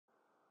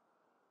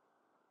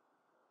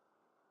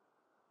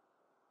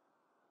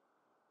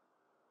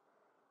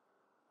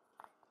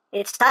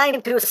It's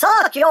time to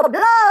suck your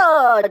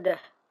blood!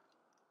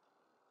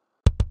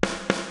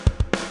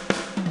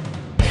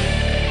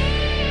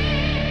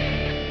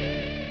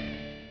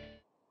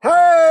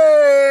 Hey!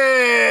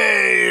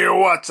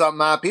 What's up,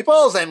 my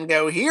peoples?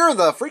 EmGo here,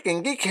 the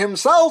freaking geek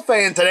himself,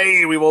 and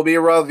today we will be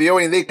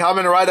reviewing the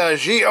Kamen Rider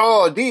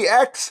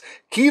GO-DX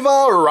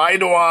KIVA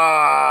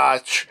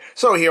RIDEWATch.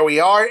 So here we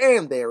are,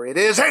 and there it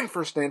is. And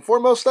first and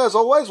foremost, as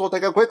always, we'll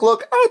take a quick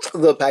look at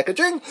the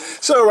packaging.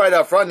 So right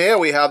up front here,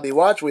 we have the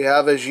watch. We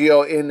have a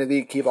Geo in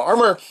the KIVA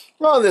armor.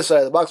 On this side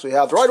of the box, we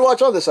have the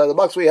RIDEWATch. On this side of the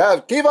box, we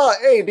have KIVA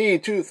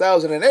AD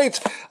 2008.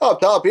 Up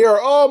top here,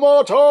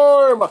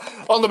 Term.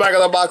 On the back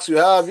of the box, you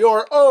have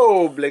your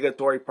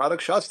obligatory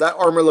product shots. That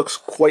armor looks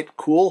quite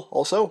cool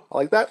also. I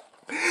like that.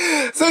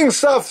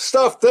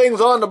 Stuff, things.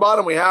 On the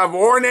bottom, we have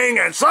warning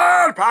and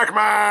Sir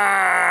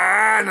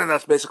Pac-Man. And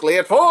that's basically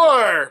it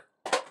for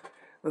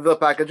the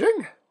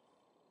packaging.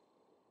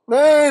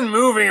 Then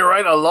moving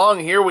right along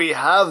here, we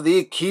have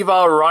the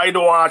KIVA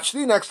RIDEWATch,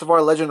 the next of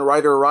our Legend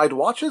Rider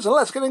RIDEWatches. And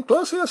let's get in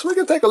close here so we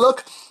can take a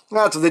look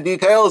at the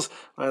details.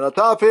 Right on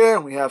top here,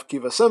 we have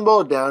KIVA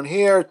symbol. Down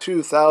here,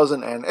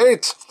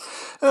 2008.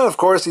 And of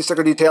course, the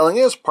sticker detailing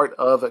is part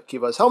of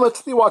KIVA's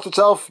helmet. The watch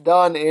itself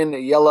done in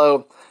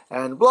yellow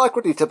and black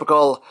with the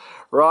typical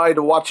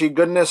RIDEWatchy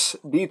goodness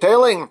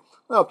detailing.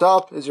 Up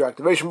top is your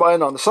activation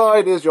button. On the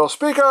side is your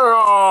speaker.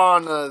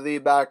 On the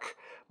back,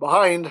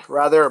 behind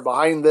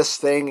this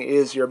thing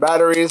is your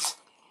batteries.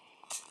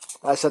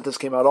 That sentence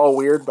came out all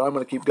weird, but I'm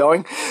going to keep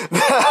going.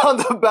 On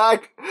the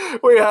back,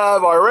 we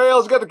have our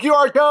rails. Got the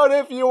QR code.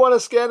 If you want to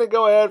scan it,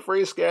 go ahead.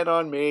 Free scan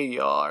on me.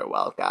 You're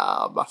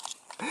welcome.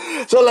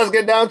 So let's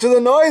get down to the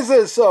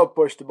noises. So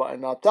push the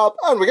button up top,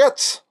 and we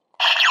get...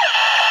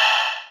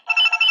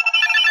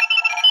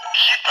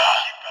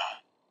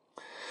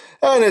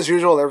 And as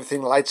usual,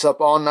 everything lights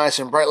up all nice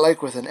and bright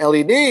like with an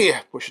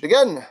LED. Push it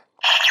again.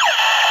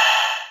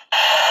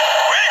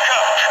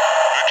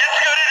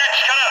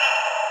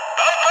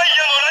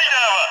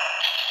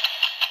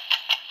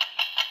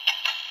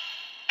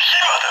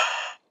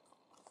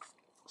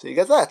 So you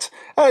get that.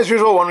 And as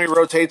usual, when we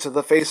rotate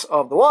the face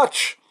of the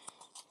watch,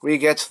 we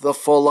get the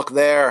full look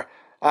there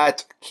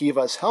at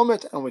KIVA's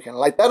helmet, and we can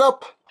light that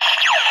up.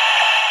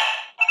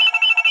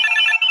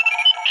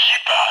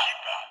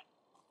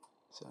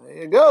 So there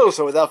you go.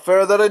 So without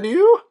further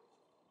ado,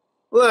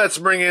 let's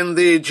bring in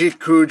the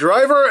Jiku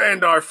driver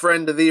and our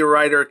friend the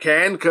Rider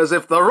can, because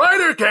if the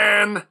Rider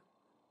can,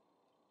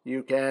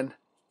 you can.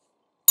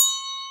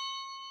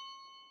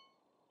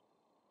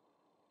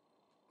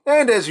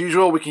 And as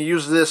usual, we can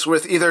use this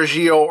with either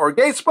Geo or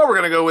Gates, but we're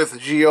going to go with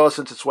Geo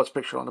since it's what's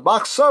pictured on the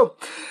box. So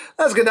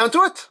let's get down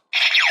to it.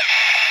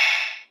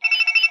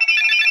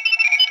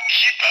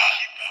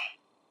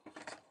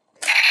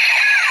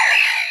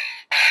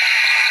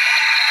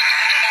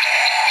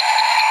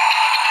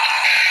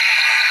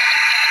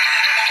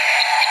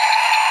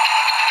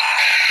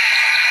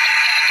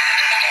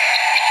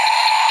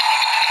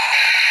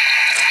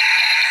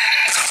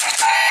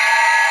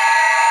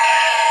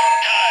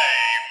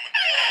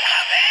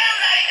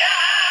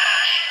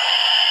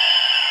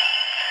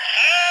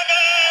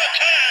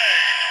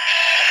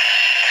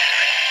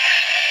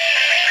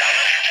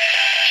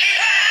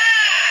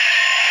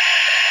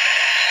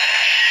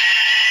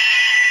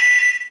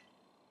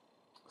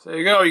 So there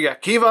you go, you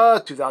got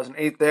KIVA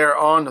 2008 there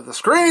on the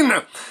screen.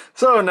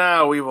 So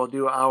now we will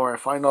do our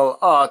final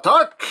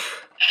attack.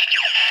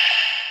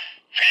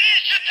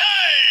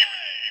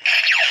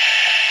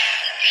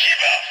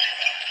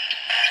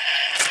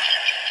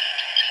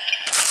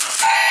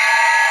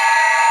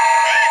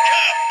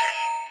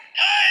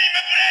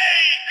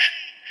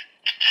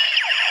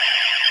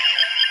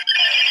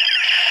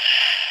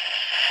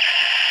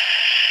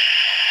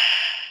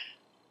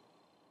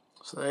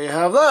 So there you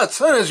have that.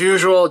 And as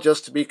usual,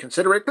 just to be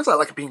considerate, because I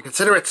like being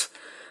considerate,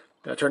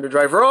 I'm going to turn the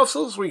driver off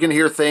so we can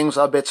hear things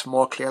a bit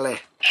more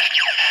clearly.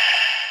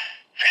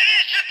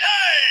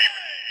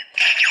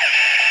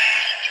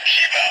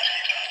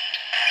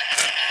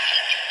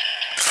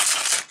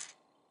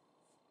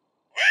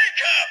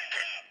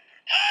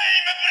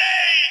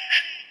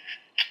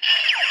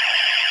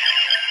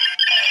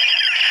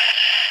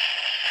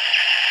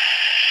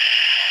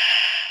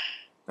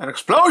 And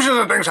explosions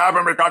and things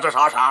happen because it's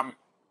awesome.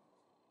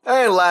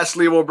 And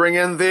lastly, we'll bring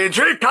in the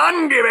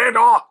Jikan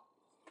Givedo.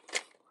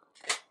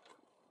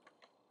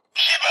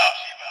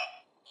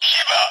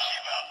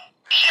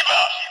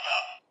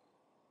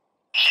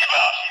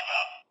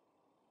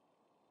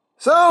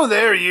 So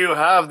there you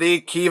have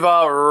the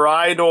KIVA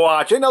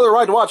RIDEWatch. Another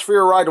RIDEWatch for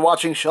your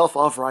RIDEWatching shelf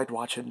of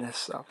RIDEWatchedness.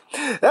 So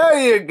there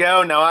you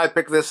go. Now I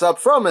picked this up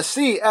from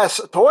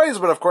CS Toys,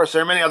 but of course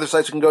there are many other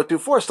sites you can go to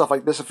for stuff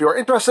like this if you're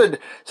interested,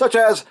 such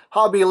as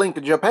Hobby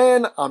Link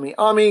Japan, Ami,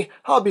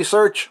 Hobby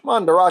Search,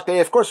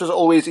 Mandarake. Of course there's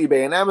always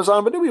eBay and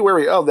Amazon, but do be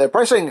wary of their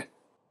pricing.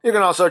 You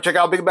can also check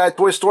out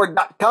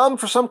BigBadToyStore.com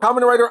for some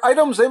Kamen Rider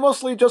items. They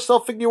mostly just sell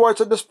figure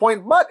arts at this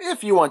point, but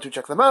if you want to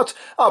check them out,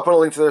 I'll put a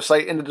link to their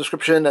site in the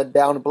description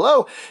down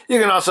below. You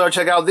can also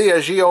check out the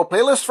EmGo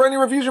playlist for any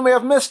reviews you may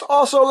have missed,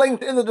 also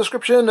linked in the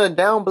description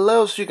down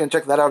below, so you can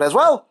check that out as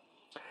well.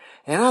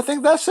 And I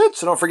think that's it,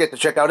 so don't forget to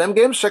check out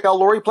EmGames, check out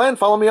Lori Plan,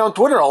 follow me on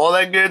Twitter, all of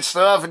that good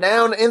stuff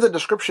down in the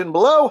description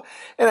below.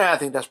 And I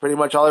think that's pretty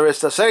much all there is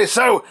to say.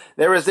 So,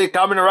 there is the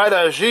Kamen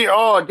Rider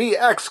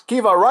GODX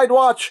KIVA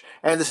RIDEWATCH,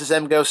 and this is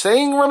EmGo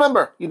saying,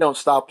 remember, you don't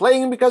stop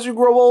playing because you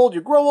grow old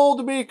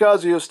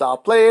because you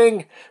stop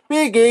playing.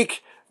 Be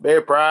geek,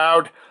 be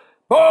proud,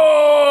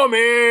 boom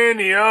in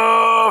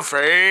your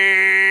face.